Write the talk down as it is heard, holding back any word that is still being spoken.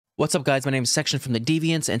What's up, guys? My name is Section from the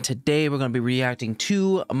Deviants, and today we're going to be reacting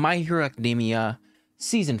to My Hero Academia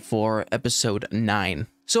Season 4, Episode 9.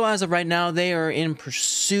 So as of right now, they are in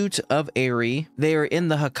pursuit of Eri. They are in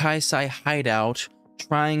the Hakaisai hideout,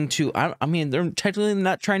 trying to... I mean, they're technically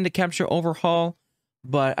not trying to capture Overhaul,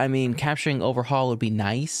 but I mean, capturing Overhaul would be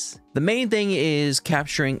nice. The main thing is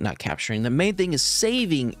the main thing is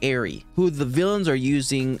saving Eri, who the villains are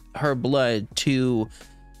using her blood to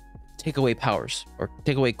take away powers or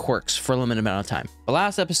take away quirks for a limited amount of time. The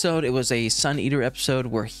last episode, it was a Sun Eater episode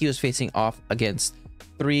where he was facing off against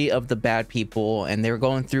 3 of the bad people, and they were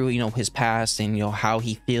going through, you know, his past and, you know, how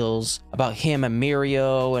he feels about him and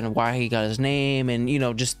Mirio and why he got his name, and, you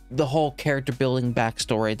know, just the whole character building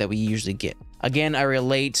backstory that we usually get. Again, I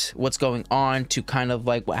relate what's going on to kind of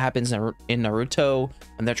like what happens in Naruto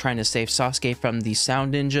when they're trying to save Sasuke from the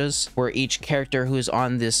sound ninjas, where each character who is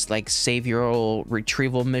on this like savioral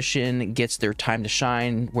retrieval mission gets their time to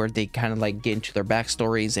shine, where they kind of like get into their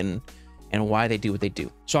backstories and why they do what they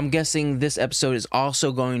do. So I'm guessing this episode is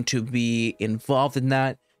also going to be involved in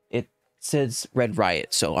that. It says Red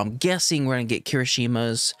Riot, so I'm guessing we're gonna get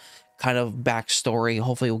Kirishima's kind of backstory.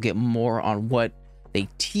 Hopefully we'll get more on what they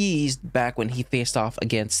teased back when he faced off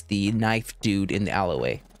against the knife dude in the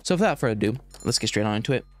alleyway. So without further ado, let's get straight on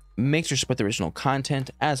into it. Make sure to support the original content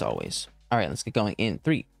as always. All right, let's get going in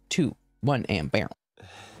 3, 2, 1, and bam.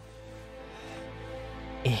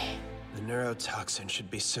 The neurotoxin should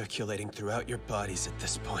be circulating throughout your bodies at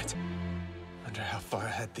this point. Wonder how far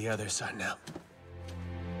ahead the others are now.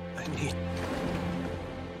 I need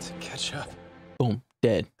to catch up. Boom,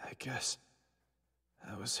 dead. I guess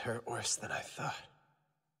that was hurt worse than I thought.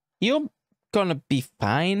 You're gonna be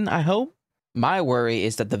fine, I hope. My worry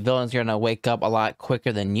is that the villains are gonna wake up a lot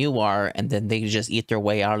quicker than you are, and then they just eat their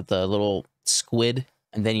way out of the little squid,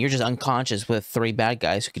 and then you're just unconscious with 3 bad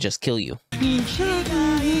guys who could just kill you.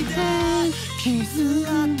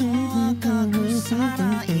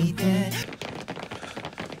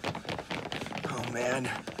 Oh man,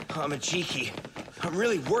 Hamajiki. I'm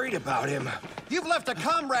really worried about him. You've left a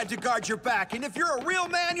comrade to guard your back, and if you're a real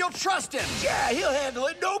man, you'll trust him. Yeah, he'll handle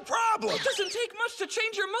it, no problem. It doesn't take much to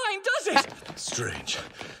change your mind, does it? Strange.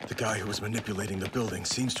 The guy who was manipulating the building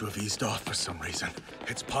seems to have eased off for some reason.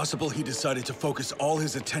 It's possible he decided to focus all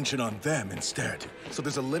his attention on them instead. So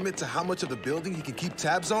there's a limit to how much of the building he can keep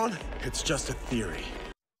tabs on? It's just a theory.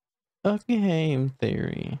 A game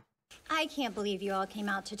theory. I can't believe you all came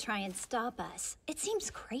out to try and stop us. It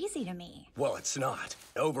seems crazy to me. Well, it's not.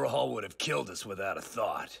 Overhaul would have killed us without a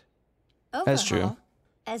thought. Overhaul? That's true.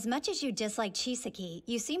 As much as you dislike Chisaki,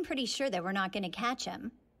 you seem pretty sure that we're not going to catch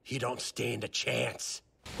him. He don't stand a chance.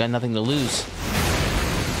 Got nothing to lose.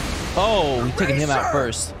 Oh, he's taking him out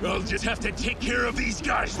first. I'll just have to take care of these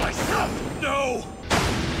guys myself. No!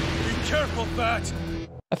 Be careful, Fat!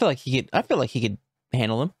 I feel like he could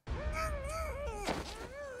handle him.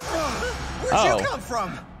 Where'd you come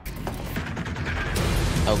from?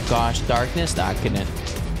 Oh gosh, darkness? Nah, I couldn't.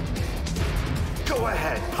 Go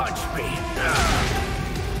ahead, punch me.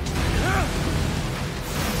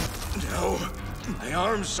 No, my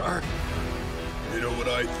arms are... You know what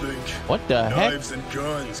I think? What the heck? Knives and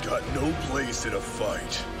guns got no place in a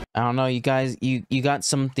fight. I don't know, you guys, you got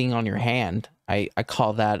something on your hand. I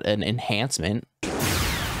call that an enhancement.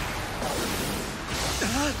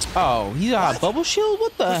 Oh, he got a bubble shield?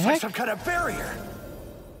 What the It's heck? like some kind of barrier.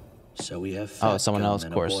 So we have someone else,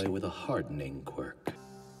 of course. a boy with a hardening quirk.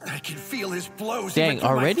 I can feel his blows. Dang, even through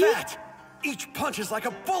already? my fat. Each punch is like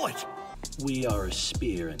a bullet. We are a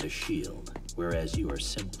spear and a shield, whereas you are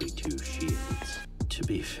simply 2 shields. To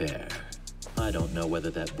be fair, I don't know whether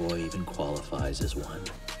that boy even qualifies as one.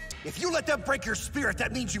 If you let them break your spirit,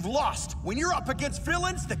 that means you've lost. When you're up against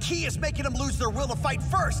villains, the key is making them lose their will to fight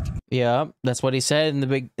first. Yeah, that's what he said in the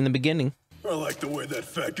beginning. I like the way that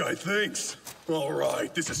fat guy thinks. All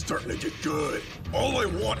right, this is starting to get good. All I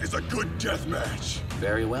want is a good death match.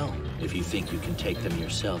 Very well. If you think you can take them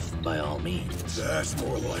yourself, by all means. That's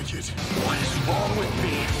more like it. What is wrong with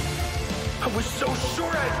me? I was so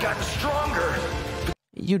sure I'd gotten stronger.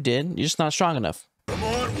 You did. You're just not strong enough. Come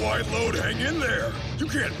on, White Load, hang in there. You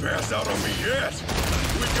can't pass out on me yet.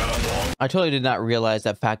 We got a long... I totally did not realize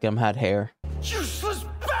that Fat Gum had hair. Useless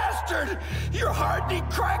bastard! Your hardening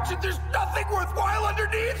cracks and there's nothing worthwhile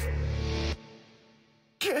underneath.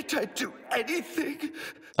 Can't I do anything?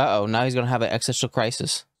 Uh-oh, now he's gonna have an existential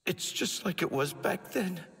crisis. It's just like it was back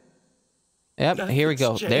then. Yep, here we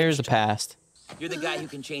go. Nothing's There's the changed. past. You're the guy who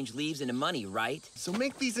can change leaves into money, right? So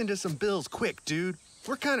make these into some bills quick, dude.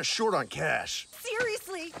 We're kind of short on cash.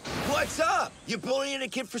 Seriously? What's up? You bullying a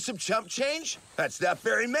kid for some chump change? That's not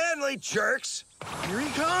very manly, jerks. Here he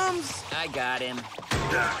comes. I got him.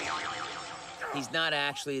 He's not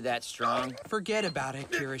actually that strong. Forget about it,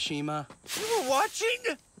 Kirishima. You were watching?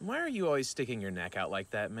 Why are you always sticking your neck out like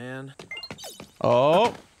that, man?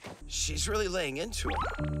 Oh. She's really laying into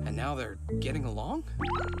him. And now they're getting along?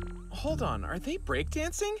 Hold on, are they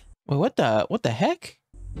breakdancing? Wait, what the heck?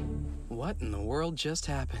 What in the world just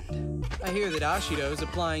happened? I hear that Ashido is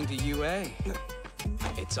applying to UA.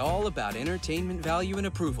 It's all about entertainment value and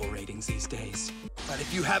approval ratings these days. But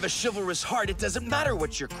if you have a chivalrous heart, it doesn't matter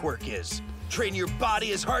what your quirk is. Train your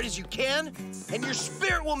body as hard as you can, and your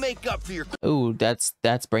spirit will make up for your... Ooh, that's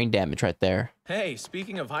brain damage right there. Hey,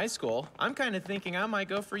 speaking of high school, I'm kind of thinking I might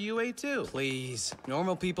go for UA too. Please,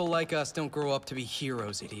 normal people like us don't grow up to be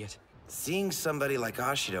heroes, idiot. Seeing somebody like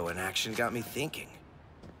Ashido in action got me thinking.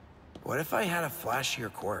 What if I had a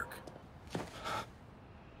flashier quirk?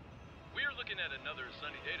 We're looking at another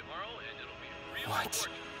sunny day tomorrow, and it'll be real What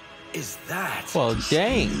fortunate. is that? Well,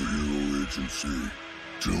 dang. Hero agency.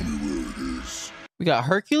 Tell me where it is. We got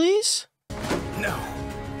Hercules? No.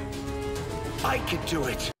 I could do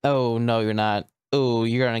it. Oh, no, you're not. Oh,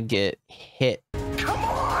 you're gonna get hit. Come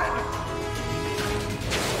on!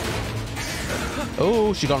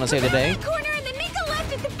 Oh, she's gonna save the day. Corner and then make a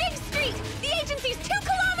left at the big street. The agency's 2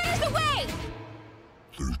 kilometers away.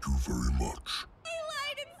 Thank you very much. They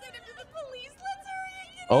lied and sent him to the police. Let's hurry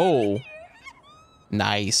and get Oh,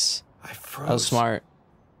 nice. I froze. That was smart.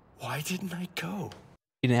 Why didn't I go?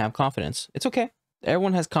 You didn't have confidence. It's okay.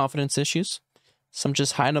 Everyone has confidence issues. Some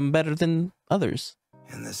just hide them better than others.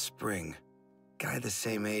 In the spring, guy the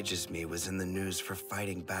same age as me was in the news for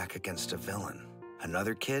fighting back against a villain.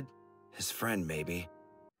 Another kid? His friend, maybe.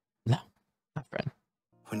 No, not friend.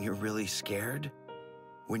 When you're really scared,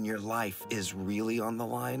 when your life is really on the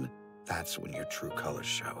line, that's when your true colors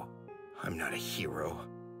show. I'm not a hero.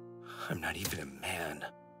 I'm not even a man.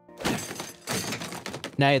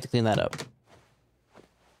 Now you have to clean that up.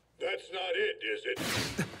 That's not it, is it?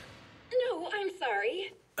 No, I'm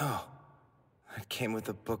sorry. Oh, that came with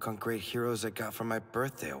a book on great heroes I got for my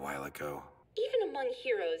birthday a while ago. Even among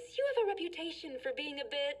heroes, you have a reputation for being a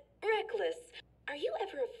bit reckless. Are you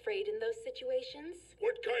ever afraid in those situations?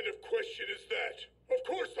 What kind of question is that? Of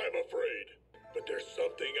course I'm afraid. But there's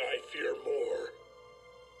something I fear more.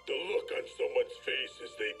 The look on someone's face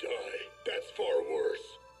as they die. That's far worse.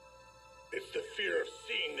 It's the fear of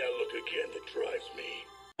seeing that look again that drives me.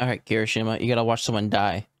 All right, Kirishima, you gotta watch someone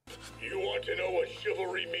die. You want to know what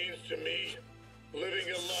chivalry means to me? Living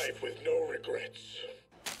a life with no regrets.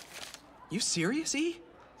 You serious, E?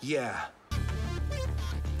 Yeah.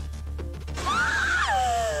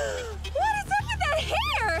 What is up with that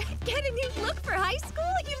hair? Get a new look for high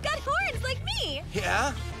school? You've got horns like me.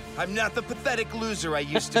 Yeah? I'm not the pathetic loser I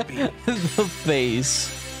used to be. The face.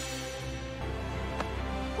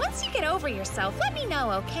 Once you get over yourself, let me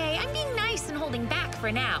know, okay? I'm being nice and holding back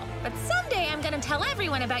for now. But someday I'm gonna tell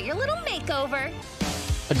everyone about your little makeover.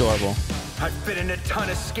 Adorable. I've been in a ton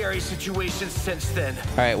of scary situations since then.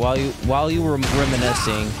 All right, while you were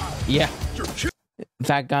reminiscing, yeah,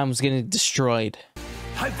 that guy was getting destroyed.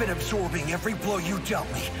 I've been absorbing every blow you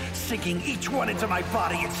dealt me, sinking each one into my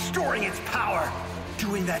body and storing its power.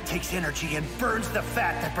 Doing that takes energy and burns the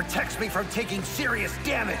fat that protects me from taking serious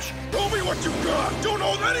damage. Show me what you got! Don't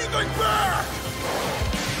hold anything back!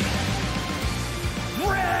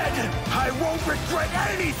 Red! I won't regret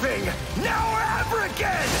anything! Now or ever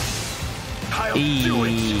again! I'll do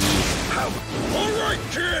it! All right,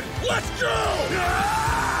 kid! Let's go!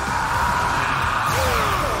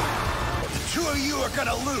 The two of you are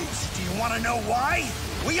gonna lose. Do you want to know why?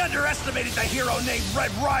 We underestimated the hero named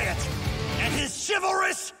Red Riot and his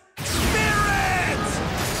chivalrous spirit!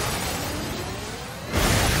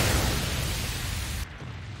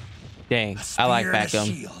 Dang, I like Spear and a Beckham.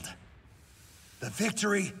 shield. The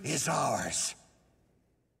victory is ours.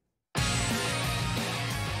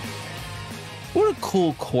 What a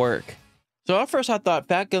cool quirk. So at first I thought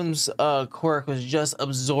Beckham's quirk was just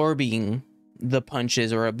absorbing the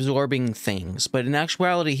punches or absorbing things, but in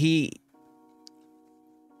actuality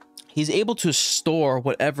he's able to store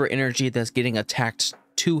whatever energy that's getting attacked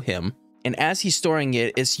to him, and as he's storing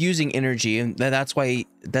it, it's using energy, and that's why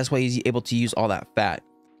he's able to use all that fat.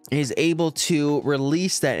 He's able to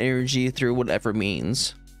release that energy through whatever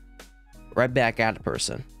means right back at a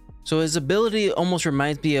person. So his ability almost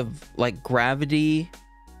reminds me of like gravity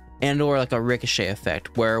and or like a ricochet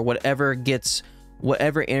effect, where whatever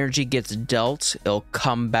energy gets dealt, it'll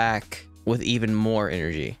come back with even more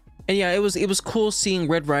energy. And yeah, it was cool seeing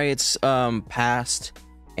Red Riot's past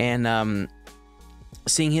and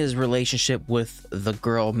seeing his relationship with the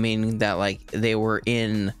girl, meaning that like they were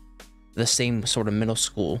in the same sort of middle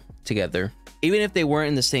school together. Even if they weren't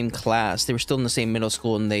in the same class, they were still in the same middle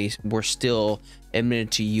school and they were still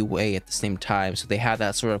admitted to UA at the same time. So they had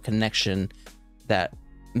that sort of connection that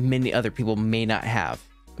many other people may not have.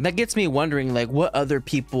 And that gets me wondering, like, what other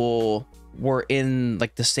people were in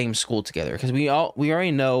like the same school together, because we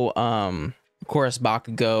already know of course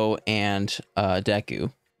Bakugo and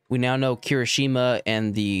Deku. We now know Kirishima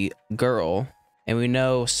and the girl, and we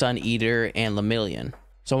know Sun Eater and Lemillion.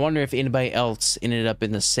 So I wonder if anybody else ended up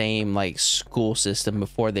in the same like school system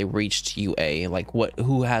before they reached UA, like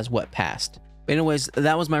who has what past. But anyways,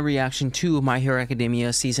 that was my reaction to My Hero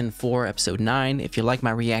Academia Season 4, Episode 9. If you like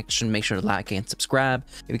my reaction, make sure to like and subscribe.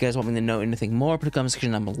 If you guys want me to know anything more, put a comment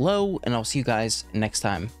section down below, and I'll see you guys next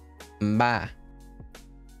time. Bye.